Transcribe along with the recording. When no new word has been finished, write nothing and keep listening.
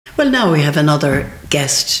Well, now we have another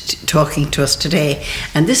guest talking to us today,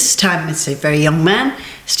 and this time it's a very young man,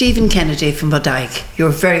 Stephen Kennedy from Bodyke.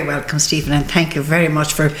 You're very welcome, Stephen, and thank you very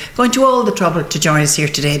much for going to all the trouble to join us here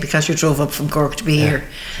today, because you drove up from Cork to be here.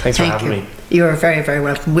 Thanks for having me. You're very, very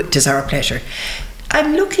welcome. It is our pleasure.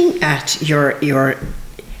 I'm looking at your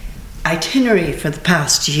itinerary for the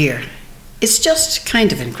past year. It's just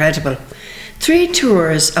kind of incredible. 3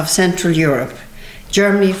 tours of Central Europe,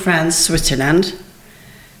 Germany, France, Switzerland.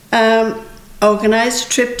 Organised a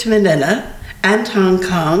trip to Manila and Hong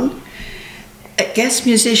Kong. A guest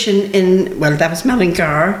musician in, well, that was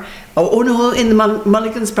Mullingar. In the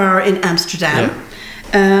Mulligan's Bar in Amsterdam.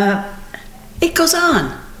 Yeah. It goes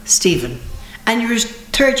on, Stephen. And you're a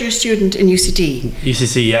third-year student in UCD.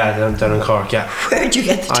 UCC, yeah, down in Cork, yeah. Where'd you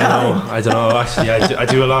get the time? I don't know. Actually, I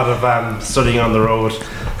do a lot of studying on the road.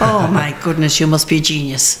 Oh my goodness, you must be a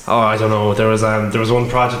genius. Oh, I don't know. There was one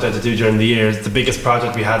project I had to do during the year. It's the biggest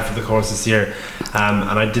project we had for the course this year,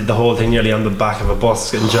 and I did the whole thing nearly on the back of a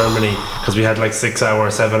bus in Germany, because we had like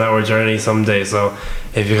 7-hour journey some days. So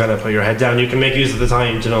if you kind of put your head down, you can make use of the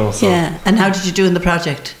time, you know. So. Yeah. And how did you do in the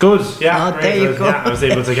project? Good. Yeah. Oh, there you go. Yeah, I was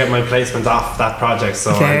able to get my placement off that project,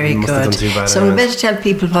 so very I must have done too bad. So we better tell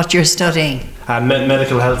people what you're studying.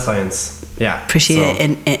 Medical health science. Yeah. Pretty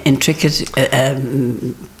intricate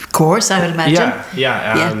course, I would imagine.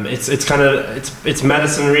 Yeah. It's kind of it's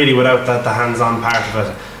medicine really, without the hands-on part of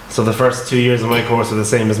it. So the first 2 years of my course are the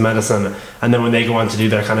same as medicine, and then when they go on to do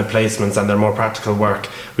their kind of placements and their more practical work,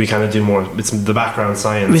 we kind of do more. It's the background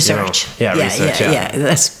science, research. Research. Yeah.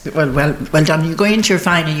 That's well done. You're going into your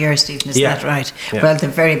final year, Stephen. Is that right? Yeah. Well, the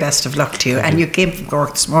very best of luck to you. And you came from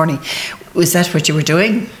Cork this morning. Was that what you were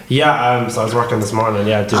doing? Yeah. So I was working this morning.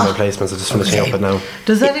 Yeah, doing my placements. I'm just finishing up it now.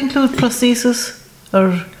 Does that include prosthesis,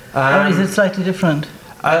 or is it slightly different?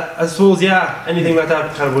 I suppose, anything like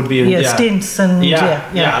that kind of would be stints and a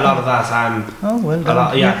lot of that. Oh well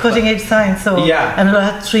done. You're cutting edge science, so and a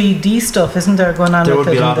lot of 3D stuff, isn't there, going on? There with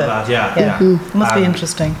would be a lot of that, Mm-hmm. Must be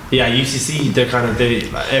interesting. Yeah, UCC,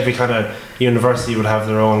 every kind of university would have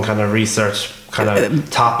their own kind of research kind of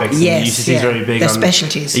topics. Yes, UCC is very big on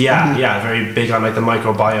specialties. Very big on like the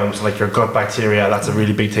microbiome, so like your gut bacteria. That's a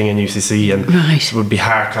really big thing in UCC, and it would be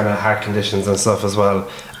heart conditions and stuff as well.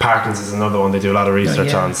 Parkinson's is another one they do a lot of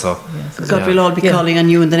research on. So God, we'll all be calling on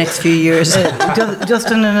you in the next few years.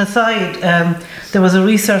 Just on an aside, there was a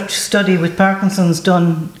research study with Parkinson's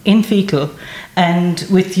done in fecal, and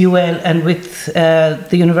with UL and with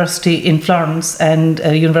the university in Florence and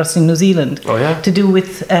University in New Zealand. To do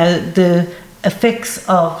with the effects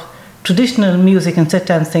of traditional music and set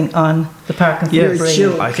dancing on the Parkinson's brain.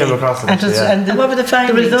 Sure. I came across it. And what were the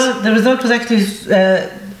findings? The result was actually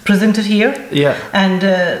presented here. Yeah.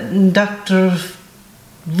 And Dr.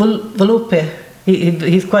 Volpe,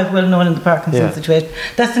 he's quite well known in the Parkinson's situation.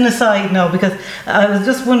 That's an aside now, because I was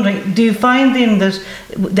just wondering, do you find then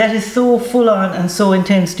that is so full on and so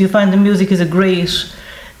intense, do you find the music is a great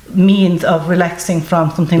means of relaxing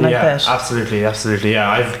from something like that? Absolutely. Yeah,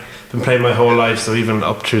 I've been playing my whole life, so even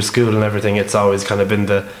up through school and everything, it's always kind of been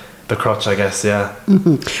the crutch, I guess.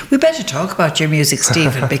 Mm-hmm. We better talk about your music,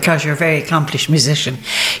 Stephen, because you're a very accomplished musician.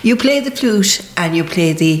 You play the flute and you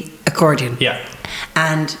play the accordion. Yeah.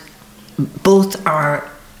 And both are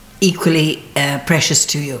equally precious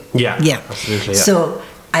to you. Yeah. Absolutely. Yeah. So,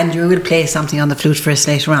 and you will play something on the flute for us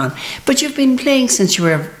later on. But you've been playing since you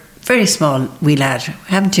were a very small wee lad,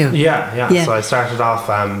 haven't you? Yeah. So I started off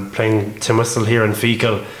playing tin whistle here in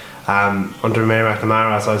Fecal under Mary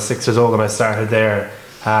McNamara. So I was 6 years old and I started there.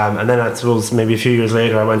 And then I suppose maybe a few years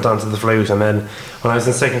later I went on to the flute, and then when I was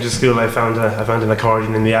in secondary school I found an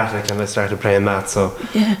accordion in the attic and I started playing that, so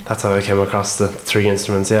that's how I came across the 3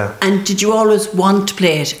 instruments. And did you always want to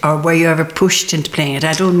play it, or were you ever pushed into playing it?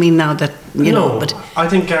 I don't mean now that you know, but I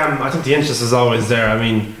think the interest is always there. I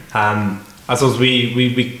mean, I suppose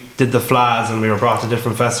we did the Flas and we were brought to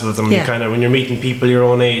different festivals, and when you're meeting people your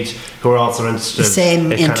own age who are also interested, the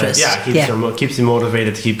same interest, keeps you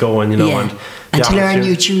motivated to keep going, you know. And to learn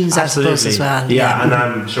new tunes, I suppose, as well. And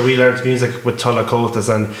I'm sure we learned music with Tulla Coultas,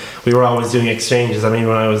 and we were always doing exchanges. I mean,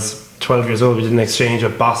 when I was 12 years old, we did an exchange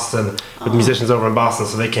with Boston, with musicians over in Boston,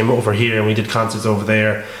 so they came over here and we did concerts over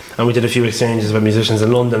there, and we did a few exchanges with musicians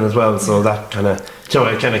in London as well, so that kind of,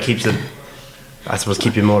 it kind of keeps it, I suppose,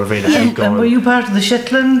 keep you motivated to keep going. And were you part of the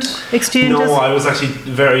Shetland exchanges? No, I was actually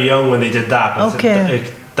very young when they did that, but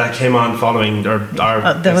that came on following, or our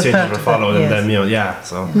exchanges were followed, and then,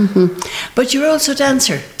 so. Mm-hmm. But you were also a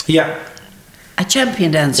dancer. Yeah. A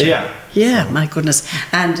champion dancer. Yeah. My goodness.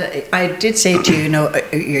 And I did say to you,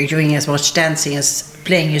 you're doing as much dancing as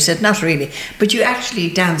playing, you said not really, but you actually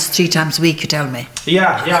dance 3 times a week, you tell me.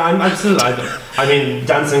 Yeah, I'm still. I mean,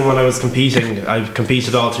 dancing when I was competing, I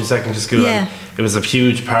competed all through secondary school. Yeah. And it was a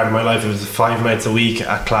huge part of my life. It was 5 nights a week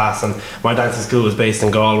at class, and my dancing school was based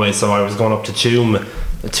in Galway, so I was going up to Tuam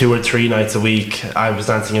 2 or 3 nights a week. I was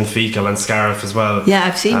dancing in Feakle and Scariff as well. Yeah,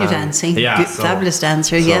 I've seen you dancing. Yeah, Fabulous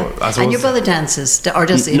dancer. Yeah, and your brother dances, or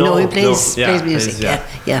does he? No, he plays no, music. yeah.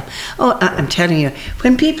 Yeah. Oh, I'm telling you,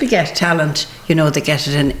 when people get talent, they get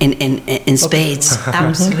it in spades.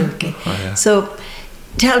 Absolutely. So,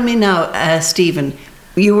 tell me now, Stephen.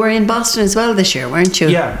 You were in Boston as well this year, weren't you?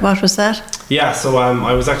 Yeah. What was that? Yeah. So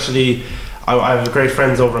I was actually. I have great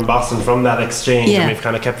friends over in Boston from that exchange, and we've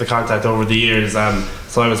kind of kept the contact over the years.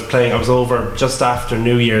 So I was over just after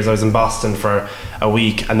New Year's. I was in Boston for a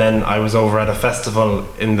week, and then I was over at a festival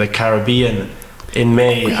in the Caribbean in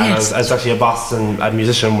May. And I was actually a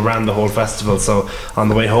musician who ran the whole festival. So on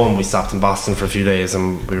the way home, we stopped in Boston for a few days,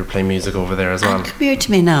 and we were playing music over there as well. And come here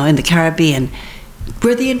to me now, in the Caribbean.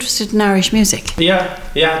 Were they interested in Irish music? Yeah.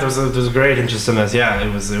 There was a great interest in it. Yeah,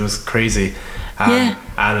 it was crazy. And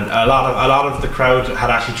a lot of the crowd had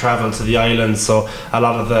actually travelled to the islands, so a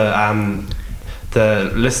lot of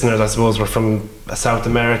the listeners, I suppose, were from South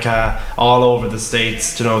America, all over the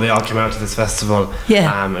States. They all came out to this festival.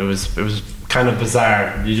 Yeah. It was kind of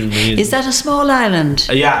bizarre. Is that a small island?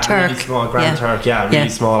 Yeah, Turk. really small, Grand Turk. Yeah, really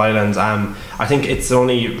small island. I think there's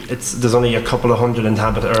only a couple of hundred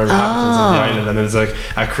inhabitants of the island, and there's a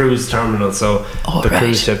cruise terminal. So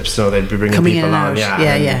cruise ships, they'd be bringing coming people on.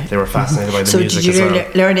 Yeah. They were fascinated by the music. music. So did you as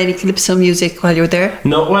well. learn any calypso music while you were there?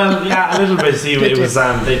 No, well, yeah, a little bit. See, it was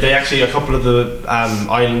they actually, a couple of the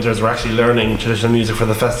islanders were actually learning traditional music for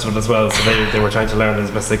the festival as well. So they were trying to learn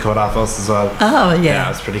as best they could off us as well. Oh yeah, yeah, it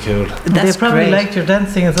was pretty cool. They probably great. liked your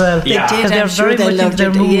dancing as well. They did. They're I'm sure very they much into loved their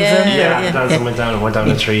it. moves. Dancing went down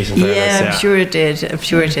a treat. In fairness, Yeah, I'm sure it did. I'm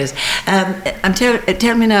sure it is.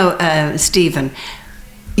 Tell me now, Stephen.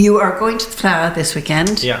 You are going to the Fleadh this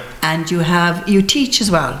weekend. Yeah. And you teach as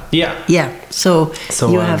well. Yeah. Yeah. So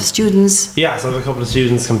you have students. Yeah. So I have a couple of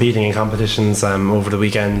students competing in competitions over the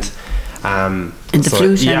weekend. In the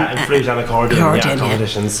flute. In flute and accordion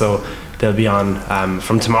competitions. So they'll be on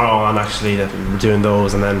from tomorrow on. Actually, that we're doing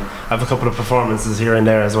those, and then I have a couple of performances here and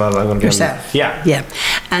there as well. I'm going to yourself. Yeah.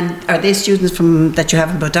 And are they students that you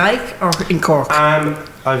have in Bodyke or in Cork?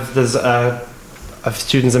 I've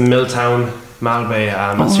students in Milltown, Malbay,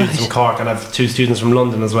 students from Cork, and I've 2 students from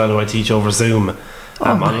London as well who I teach over Zoom.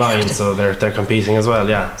 Online, so they're competing as well,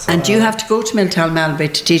 yeah. So, and do you have to go to Milltown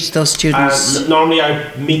Malbay to teach those students? Normally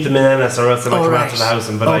I meet them in Ennis, or else they might come out to the house,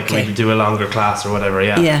 but I can do a longer class or whatever,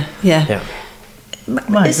 yeah. Yeah.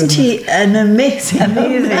 Isn't he an amazing?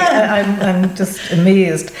 I'm just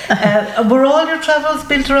amazed. Were all your travels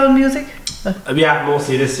built around music? Yeah,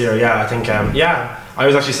 mostly this year, yeah. I think, I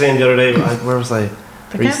was actually saying the other day, where was I?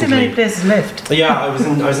 There can't be many places left. Yeah, I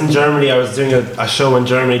was in Germany. I was doing a show in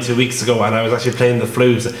Germany 2 weeks ago, and I was actually playing the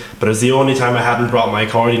flute. But it was the only time I hadn't brought my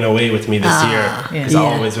accordion away with me this year. It's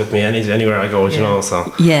always with me anywhere I go, you know.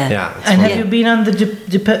 So yeah. And have you been on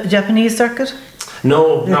the Japanese circuit?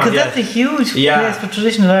 No, because that's a huge place for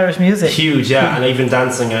traditional Irish music. Huge, and even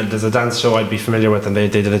dancing. There's a dance show I'd be familiar with, and they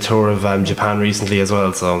did a tour of Japan recently as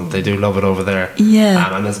well. So they do love it over there.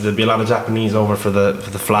 Yeah, and there'll be a lot of Japanese over for the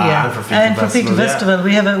Fleadh and for Feakle Festival.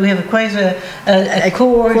 We have quite a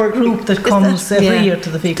core group that comes every year to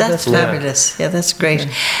the Feakle Festival. That's fabulous. Yeah, that's great.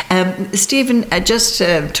 Stephen, just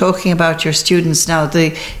talking about your students now.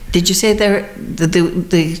 Did you say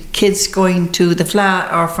the kids going to the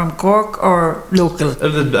Fleadh are from Cork or local?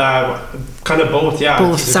 Kind of both, yeah.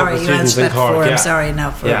 Both. Sorry, you answered that before. I'm sorry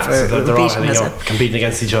now for so they're all heading up, competing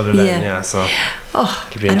against each other then, so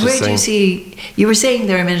and where do you see, you were saying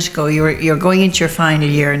there a minute ago, you're going into your final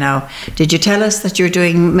year now. Did you tell us that you're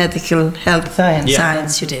doing medical health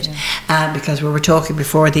science? You did. Because we were talking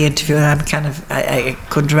before the interview, and I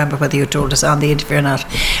couldn't remember whether you told us on the interview or not.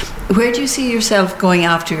 Where do you see yourself going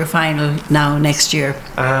after your final now next year?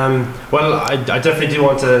 Well, I definitely do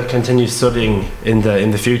want to continue studying in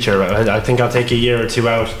the future. I think I'll take a year or 2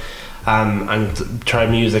 out and try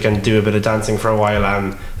music and do a bit of dancing for a while.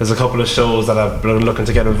 There's a couple of shows that I've been looking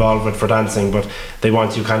to get involved with for dancing, but they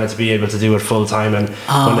want you kind of to be able to do it full time. And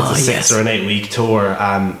when it's a 6 or an 8 week tour,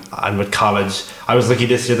 and with college, I was lucky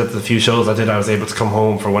this year that the few shows I did, I was able to come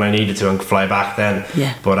home for when I needed to and fly back then.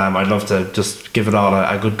 But I'd love to just give it all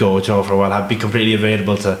a good go, for a while. I'd be completely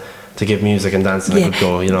available to give music and dancing a good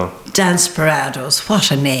go, Danceparados,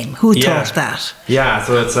 what a name. Who thought that? Yeah,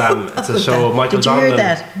 so it's a show. Michael Did you Donlan. hear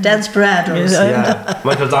that? Danceparados. Yeah,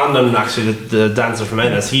 Michael Donlan, actually, the dancer from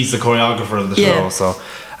Ennis, he's the choreographer of the show. So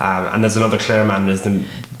And there's another Clare man who's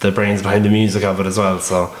the brains behind the music of it as well.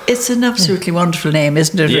 So it's an absolutely wonderful name,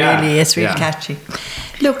 isn't it? Yeah, Really, it's really yeah. catchy.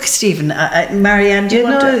 Look, Stephen, Marianne, do you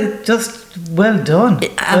want to? Just well done.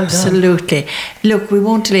 Absolutely. Look, we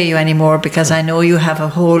won't delay you anymore because I know you have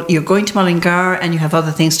you're going to Mullingar and you have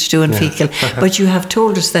other things to do in Feakle, but you have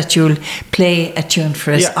told us that you'll play a tune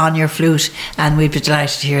for us on your flute, and we'd be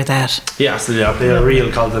delighted to hear that. Yeah, so I'll play a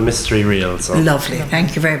reel called the Mystery Reel. So. Lovely.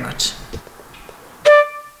 Thank you very much.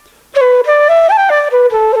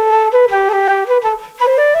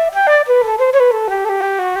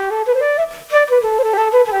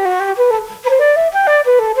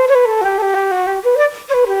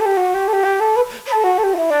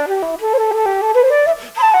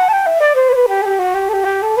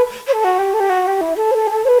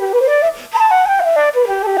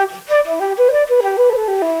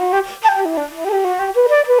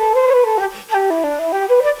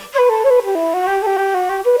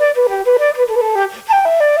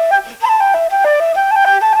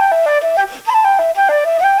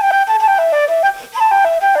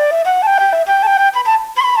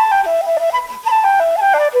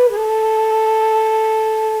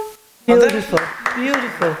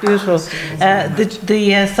 Beautiful.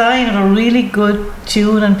 The sign of a really good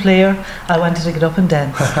tune and player, I wanted to get up and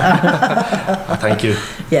dance. Thank you.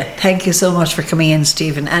 Yeah, thank you so much for coming in,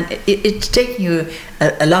 Stephen. And it's taken you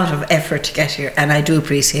a lot of effort to get here, and I do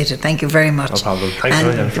appreciate it. Thank you very much. No problem. Thanks a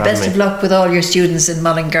million for having best me. of luck with all your students in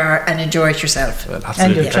Mullingar, and enjoy it yourself. Well, And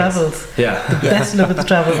absolutely. your travels. Yeah. Best of luck with the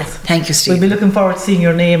travels. Yeah. Thank you, We'll Stephen. be looking forward to seeing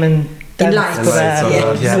your name in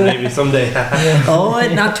lights. Yeah, maybe someday. Oh,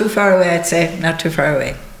 not too far away, I'd say. Not too far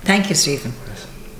away. Thank you, Stephen.